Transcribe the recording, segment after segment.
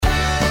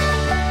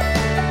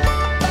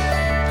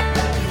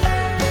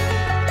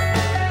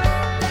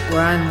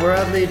we're on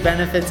worldly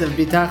benefits of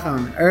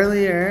Bitachon.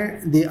 Earlier,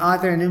 the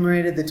author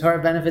enumerated the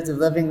Torah benefits of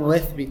living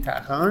with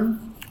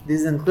Bitachon.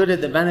 These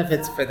included the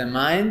benefits for the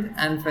mind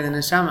and for the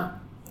neshama.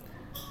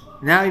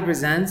 Now he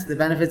presents the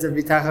benefits of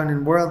Bitachon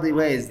in worldly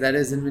ways, that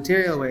is, in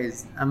material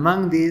ways.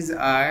 Among these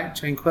are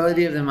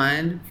tranquility of the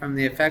mind from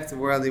the effects of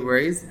worldly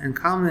worries and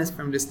calmness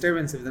from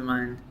disturbance of the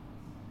mind,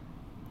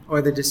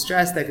 or the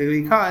distress that could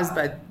be caused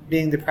by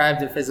being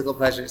deprived of physical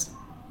pleasures.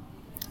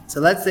 So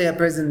let's say a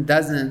person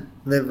doesn't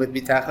live with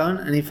Bitachon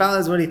and he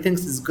follows what he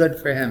thinks is good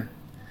for him.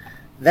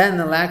 Then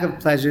the lack of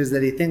pleasures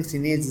that he thinks he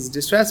needs is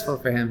distressful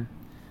for him.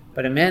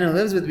 But a man who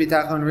lives with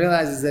Bitachon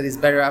realizes that he's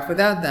better off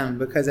without them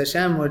because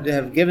Hashem would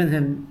have given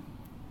them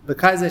to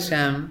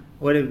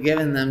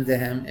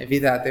him if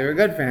he thought they were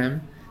good for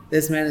him.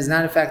 This man is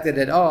not affected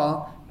at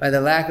all by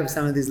the lack of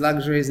some of these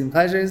luxuries and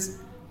pleasures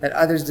that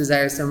others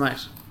desire so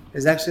much.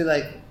 There's 5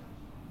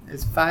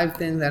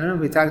 things, I don't know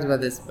if we talked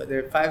about this, but there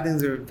are 5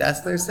 things that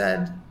Dessler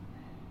said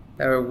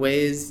that were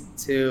ways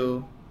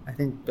to, I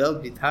think,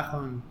 build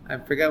Bitachon. I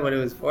forget what it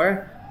was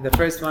for. The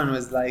first one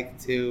was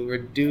to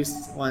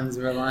reduce one's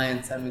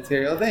reliance on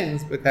material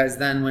things, because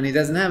then when he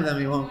doesn't have them,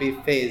 he won't be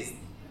phased.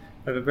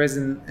 But if a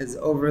person is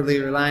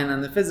overly reliant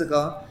on the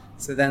physical,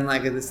 so then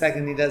the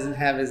second he doesn't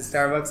have his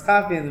Starbucks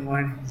coffee in the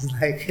morning, he's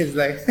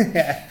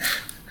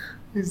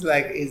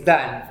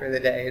done for the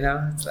day,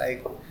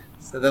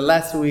 so the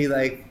less we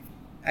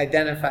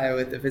identify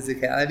with the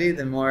physicality,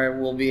 the more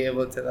we'll be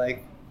able to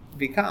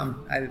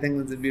become. I think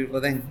that's a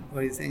beautiful thing,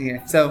 what he's saying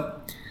here.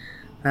 So,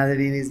 not that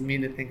he needs me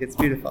to think it's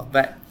beautiful,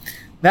 but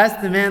thus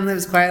the man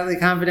lives quietly,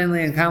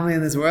 confidently, and calmly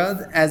in this world.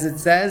 As it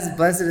says,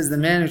 blessed is the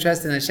man who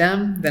trusts in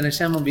Hashem, then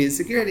Hashem will be his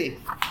security.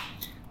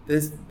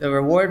 The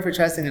reward for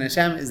trusting in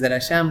Hashem is that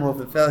Hashem will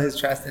fulfill his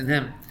trust in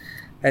him.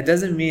 That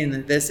doesn't mean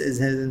that this is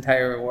his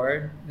entire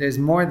reward. There's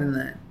more than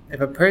that. If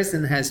a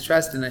person has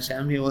trust in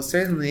Hashem, he will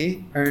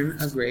certainly earn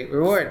a great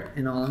reward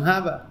in Olam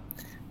Haba.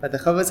 But the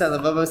Chovos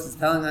HaLevavos is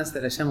telling us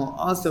that Hashem will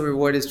also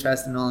reward his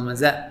trust in Olam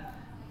Hazeh.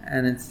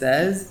 And it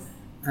says,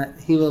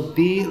 he will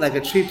be like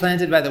a tree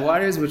planted by the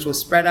waters, which will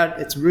spread out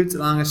its roots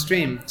along a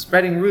stream.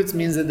 Spreading roots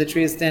means that the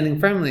tree is standing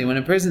firmly. When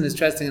a person is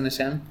trusting in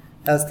Hashem,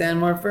 he'll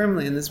stand more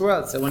firmly in this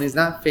world. So when he's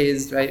not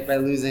phased, by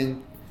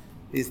losing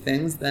these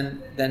things,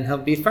 then he'll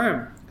be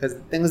firm. Because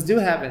things do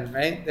happen,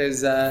 right?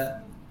 There's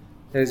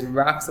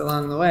rocks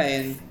along the way,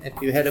 and if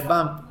you hit a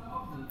bump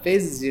and it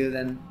phases you,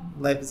 then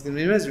life is going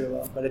to be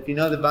miserable. But if you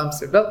know the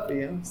bumps are built for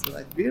you,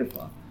 so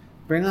beautiful.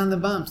 Bring on the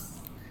bumps.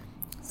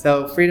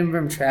 So freedom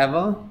from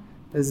travel.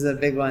 This is a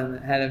big one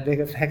that had a big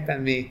effect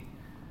on me.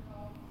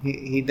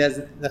 The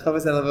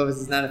Chovos HaLevavos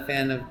is not a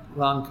fan of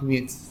long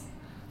commutes.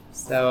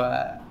 So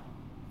I've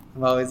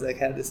always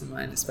had this in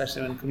mind,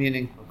 especially when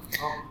commuting.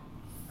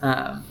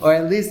 Or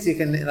at least you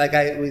can,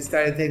 we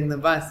started taking the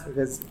bus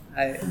because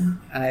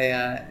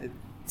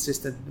it's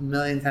just a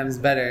million times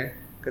better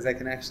because I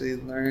can actually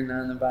learn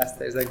on the bus.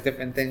 There's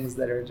different things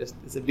that are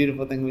it's a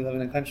beautiful thing. We live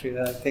in a country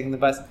that I've taken the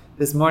bus.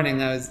 This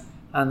morning I was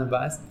on the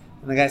bus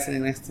and the guy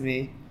sitting next to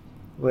me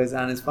was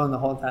on his phone the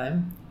whole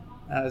time.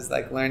 I was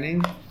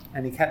learning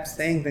and he kept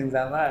saying things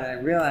out loud, and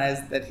I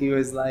realized that he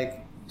was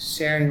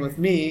sharing with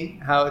me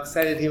how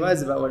excited he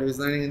was about what he was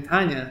learning in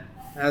Tanya.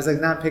 And I was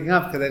not picking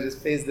up because I just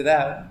phased it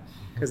out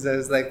because I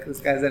was this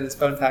guy's on his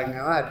phone talking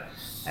out loud.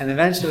 And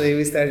eventually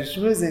we started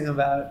schmoozing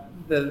about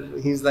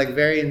he's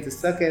very into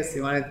sukkahs.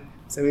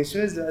 So we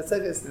schmoozed about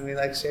sukkahs and we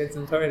shared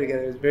some Torah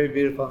together. It was very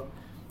beautiful.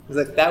 It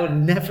was that would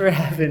never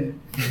happen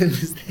in the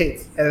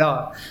States at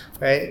all,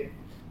 right?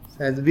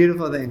 So it's a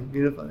beautiful thing.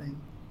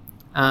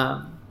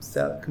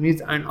 So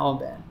commutes aren't all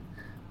bad.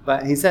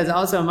 But he says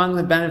also among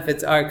the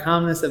benefits are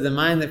calmness of the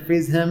mind that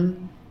frees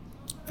him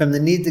from the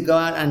need to go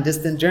out on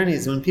distant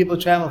journeys. When people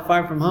travel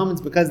far from home, it's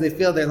because they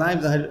feel their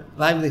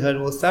livelihood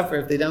will suffer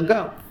if they don't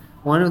go.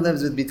 One who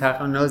lives with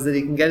Bitachon knows that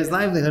he can get his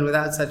livelihood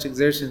without such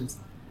exertions,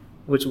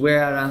 which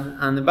wear out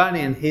on the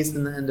body and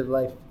hasten the end of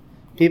life.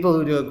 People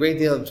who do a great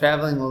deal of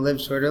traveling will live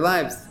shorter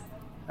lives,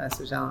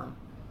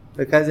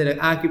 because it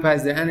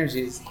occupies their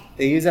energies.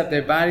 They use up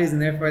their bodies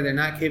and therefore they're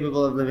not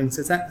capable of living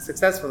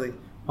successfully.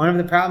 One of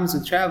the problems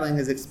with traveling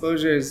is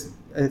exposure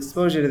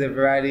to the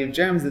variety of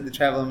germs that the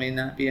traveler may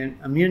not be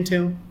immune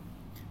to.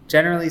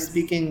 Generally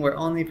speaking, we're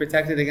only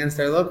protected against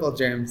our local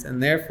germs,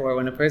 and therefore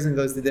when a person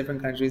goes to different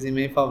countries, he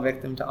may fall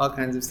victim to all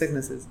kinds of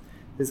sicknesses.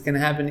 This can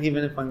happen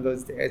even if one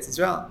goes to Eretz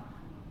Yisrael.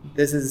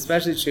 This is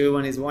especially true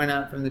when he's worn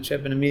out from the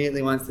trip and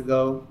immediately wants to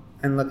go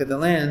and look at the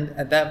land.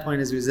 At that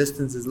point, his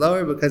resistance is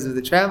lower because of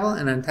the travel,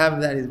 and on top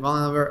of that, he's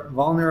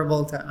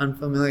vulnerable to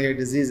unfamiliar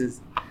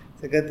diseases.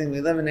 It's a good thing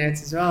we live in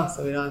Eretz Yisrael,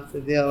 so we don't have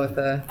to deal with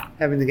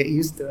having to get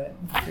used to it.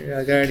 You're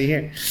already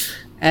here.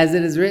 As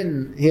it is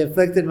written, he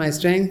afflicted my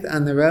strength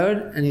on the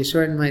road, and he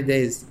shortened my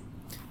days.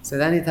 So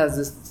then he tells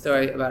this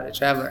story about a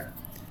traveler.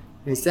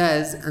 He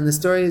says, and the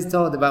story is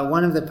told about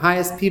one of the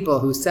pious people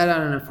who set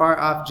out on a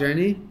far-off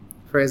journey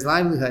for his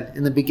livelihood.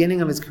 In the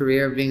beginning of his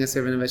career of being a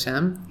servant of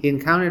Hashem, he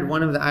encountered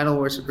one of the idol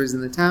worshippers in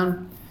the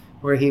town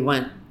where he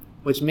went,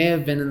 which may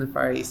have been in the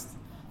Far East.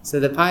 So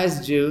the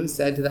pious Jew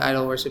said to the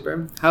idol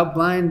worshipper, "How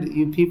blind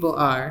you people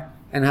are!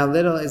 And how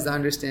little is the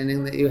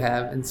understanding that you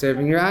have in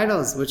serving your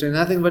idols, which are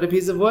nothing but a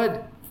piece of wood.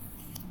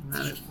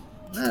 Not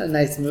a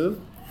nice move.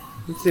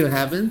 Let's see what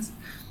happens.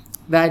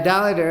 The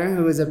idolater,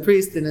 who was a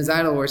priest in his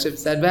idol worship,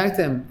 said back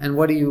to him, "And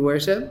what do you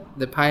worship?"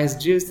 The pious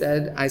Jew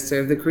said, "I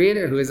serve the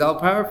Creator, who is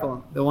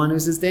all-powerful, the one who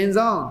sustains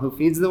all, who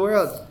feeds the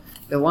world,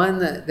 the one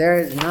that there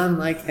is none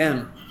like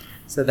him."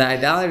 So the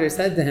idolater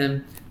said to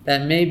him,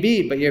 "That may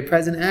be, but your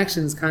present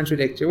actions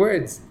contradict your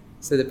words."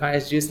 So the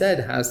pious Jew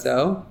said, "How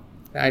so?"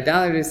 The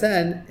idolater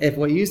said, "If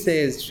what you say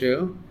is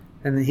true,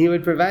 then he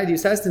would provide you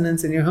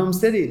sustenance in your home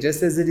city,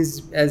 just as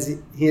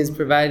he is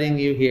providing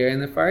you here in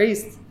the Far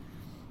East.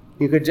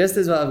 You could just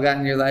as well have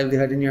gotten your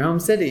livelihood in your home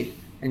city,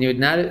 and you would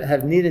not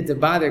have needed to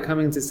bother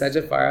coming to such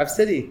a far-off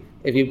city.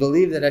 If you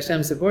believe that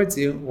Hashem supports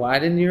you, why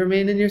didn't you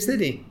remain in your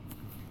city?"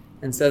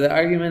 And so the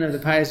argument of the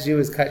pious Jew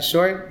was cut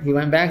short. He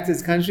went back to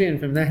his country, and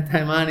from that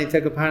time on, he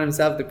took upon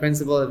himself the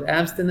principle of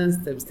abstinence,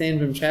 to abstain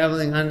from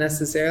traveling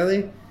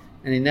unnecessarily,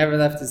 and he never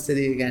left his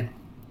city again.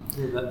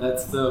 Yeah,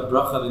 that's the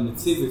bracha the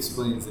Netziv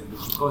explains in the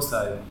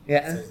Shukosai.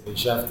 Yeah. It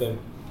says,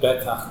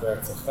 Bitachon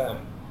v'ertzechem.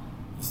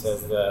 He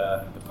says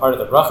the part of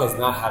the bracha is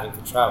not having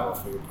to travel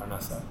for your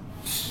parnasa.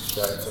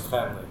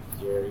 Like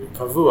you're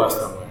kavua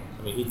somewhere.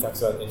 I mean, he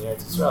talks about in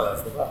Eretz Yisrael,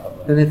 that's the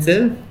bracha. The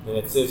Netziv? The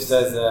Netziv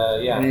says,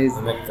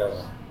 Amazing.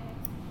 the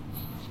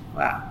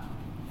Wow.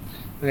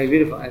 Okay,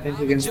 beautiful. I think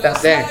we can stop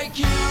there. Like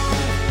you,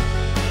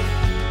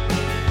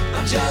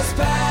 I'm just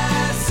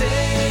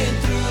passing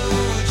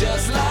through,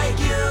 just like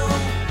you.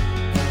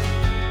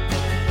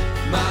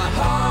 My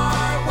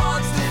heart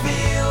wants to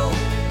feel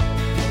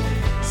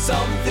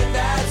something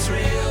that's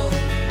real,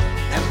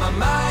 and my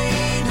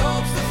mind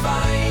hopes to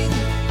find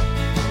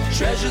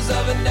treasures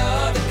of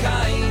another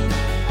kind.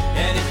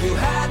 And if you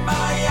had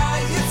my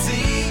eyes, you'd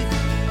see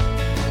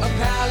a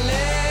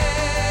palace